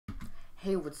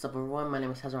Hey, what's up everyone? My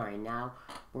name is Hazard. Right now,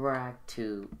 we're at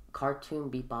to Cartoon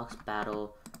Beatbox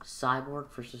Battle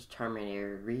Cyborg versus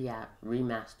Terminator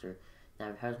Remaster. Now,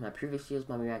 if you heard my previous videos,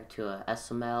 my react to a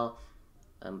SML,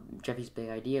 Jeffy's Big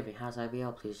Idea. If you have that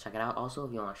video, please check it out. Also,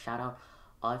 if you want a shout out,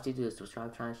 all you have to do is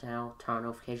subscribe to my channel, turn on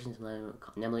notifications, and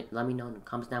let me know in the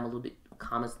comments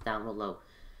down below.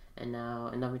 And now,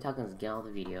 enough of me talking, let's get on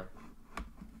with the video.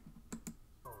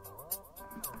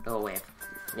 Oh wait,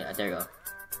 yeah, there you go.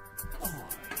 Are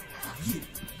you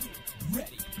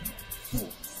ready for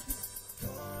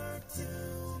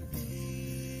Cartoon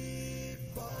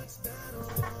Beatbox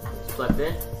Battles? It's plugged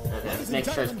in? Okay, let's make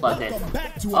sure it's plugged in.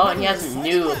 Oh, and he has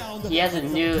a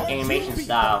new animation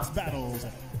style.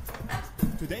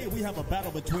 Today we have a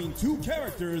battle between two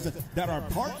characters that are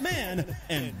part man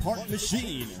and part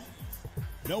machine.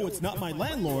 No, it's not my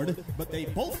landlord, but they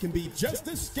both can be just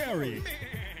as scary.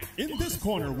 In this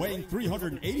corner, weighing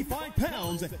 385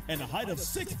 pounds and a height of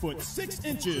 6 foot 6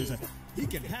 inches, he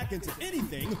can hack into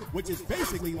anything, which is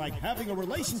basically like having a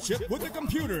relationship with a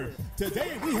computer.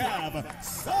 Today we have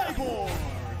Cyborg.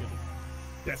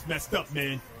 That's messed up,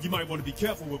 man. You might want to be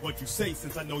careful with what you say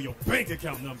since I know your bank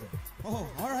account number. Oh,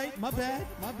 all right, my bad.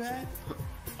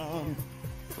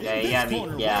 Yeah, you have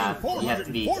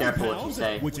to be careful what you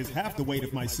say. Which is half the weight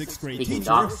of my 6th grade He can teacher,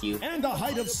 dox you. and a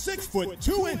height of 6 foot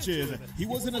 2 inches. He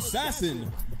was an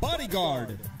assassin,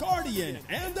 bodyguard, guardian,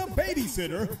 and a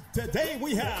babysitter. Today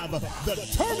we have the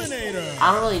Terminator.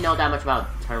 I don't really know that much about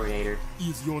Terminator.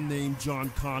 Is your name John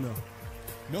Connor?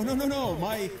 No.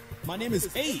 My name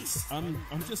is Ace. I'm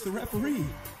just the referee.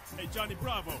 Hey, Johnny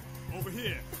Bravo, over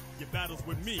here. Your battle's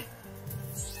with me.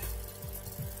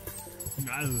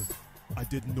 I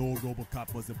didn't know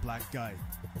RoboCop was a black guy,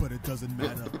 but it doesn't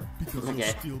matter because he'll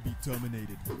still be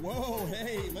terminated. Whoa,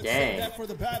 hey, let's save that for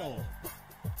the battle.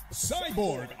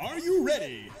 Cyborg, are you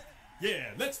ready?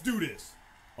 Yeah, let's do this.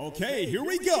 Okay, here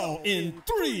we go in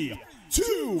 3,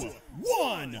 2,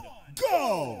 1,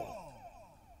 go!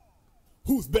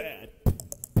 Who's bad?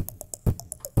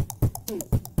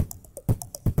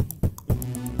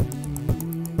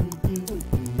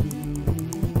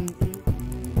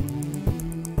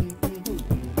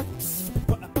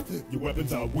 Your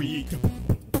weapons are weak.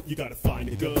 You gotta find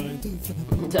a gun.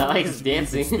 I like his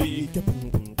dancing.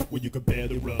 When you can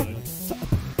barely run.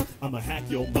 I'ma hack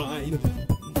your mind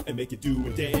and make you do a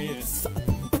dance.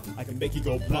 I can make you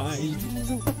go blind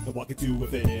and walk into a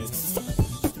fence.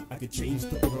 I can change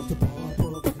the world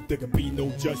tomorrow. There can be no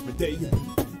judgment day.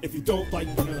 If you don't like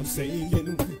what I'm saying,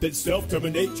 then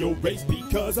self-terminate your race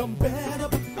because I'm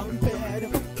bad.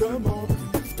 Come on.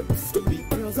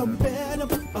 Because I'm bad.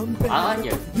 I like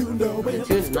it. You know it. The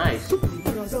tune's nice.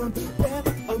 Because I'm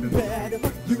bad.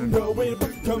 You know it.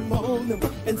 Come on.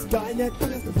 And Skynet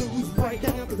is the blues right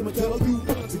now. Cause I'ma tell you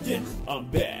once again, I'm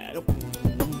bad.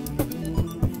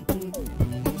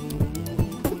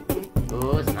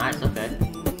 Oh, it's nice. Okay.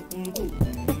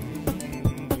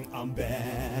 I'm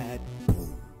bad.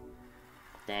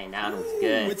 Dang, that was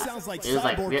good. It sounds like it was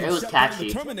Cyborg can catchy. shut down the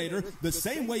Terminator the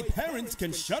same way parents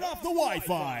can shut off the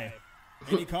Wi-Fi.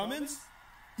 Any comments?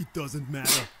 It doesn't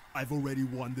matter. I've already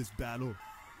won this battle.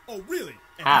 Oh, really?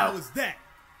 And How? how is that?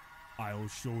 I'll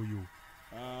show you.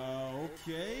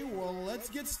 Okay, well, let's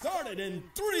get started in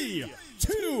 3,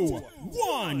 2,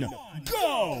 1,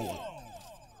 go!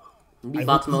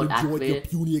 Beatbox mode your activated.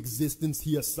 puny existence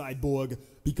here, Cyborg,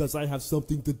 because I have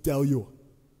something to tell you.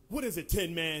 What is it,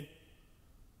 Tin Man?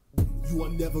 You are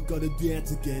never gonna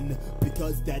dance again,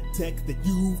 because that tech that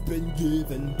you've been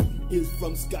given is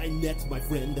from Skynet, my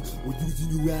friend. We're using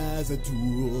you as a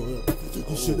tool.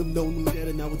 You should have known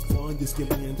better, now it's on your skin,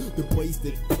 man. The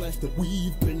wasted flesh that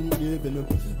we've been given.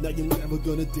 Now you're never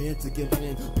gonna dance again,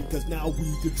 man, because now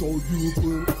we control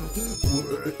you.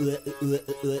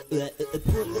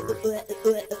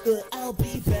 I'll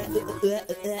be back.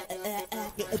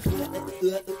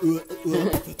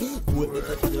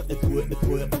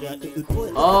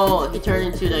 Oh, he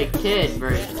turned into the kid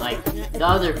version, like the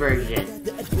other version.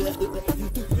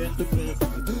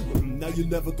 Now you're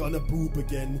never gonna poop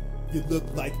again. You look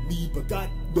like me, but got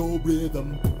no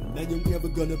rhythm. Now you're never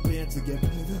gonna dance again,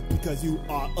 because you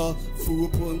are a fool.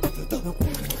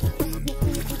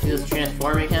 He was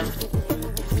transforming him.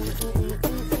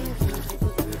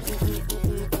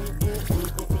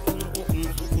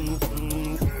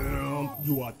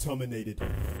 You are terminated.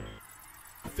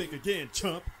 Think again,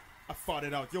 chump. I fought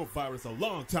it out your virus a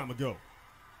long time ago.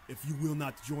 If you will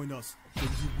not join us, then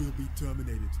you will be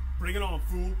terminated. Bring it on,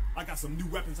 fool. I got some new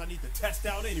weapons I need to test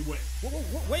out anyway.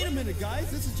 Wait a minute, guys.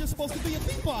 This is just supposed to be a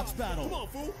beatbox battle. Come on,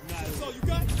 fool. That's all you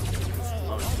got?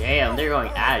 Oh, damn, they're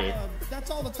going at it. That's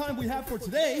all the time we have for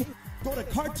today. Go to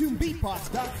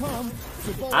cartoonbeatbox.com.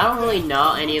 I don't really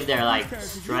know any of their like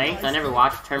strengths. I never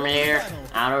watched Terminator.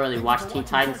 I don't really watch Teen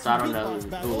Titans, so I don't know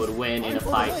who would win in a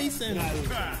fight.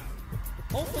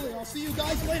 Hopefully, I'll see you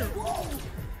guys later. Whoa.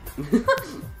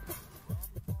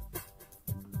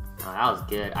 Oh, that was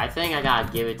good. I think I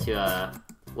gotta give it to a.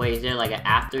 Wait, is there like an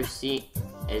after scene?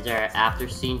 Is there an after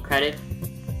scene credit?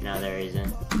 No, there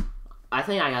isn't. I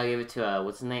think I gotta give it to a.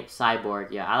 What's his name?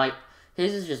 Cyborg. Yeah, I like.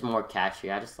 His is just more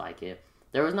catchy. I just like it.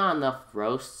 There was not enough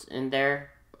roasts in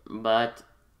there, but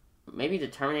maybe the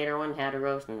Terminator one had a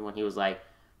roast, and when he was like,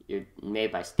 "You're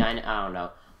made by Skynet," I don't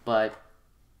know. But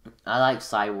I like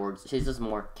Cyborg's. His is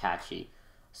more catchy.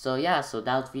 So yeah, so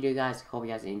that was the video, guys. Hope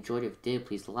you guys enjoyed it. If you did,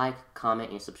 please like,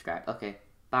 comment, and subscribe. Okay,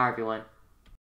 bye everyone.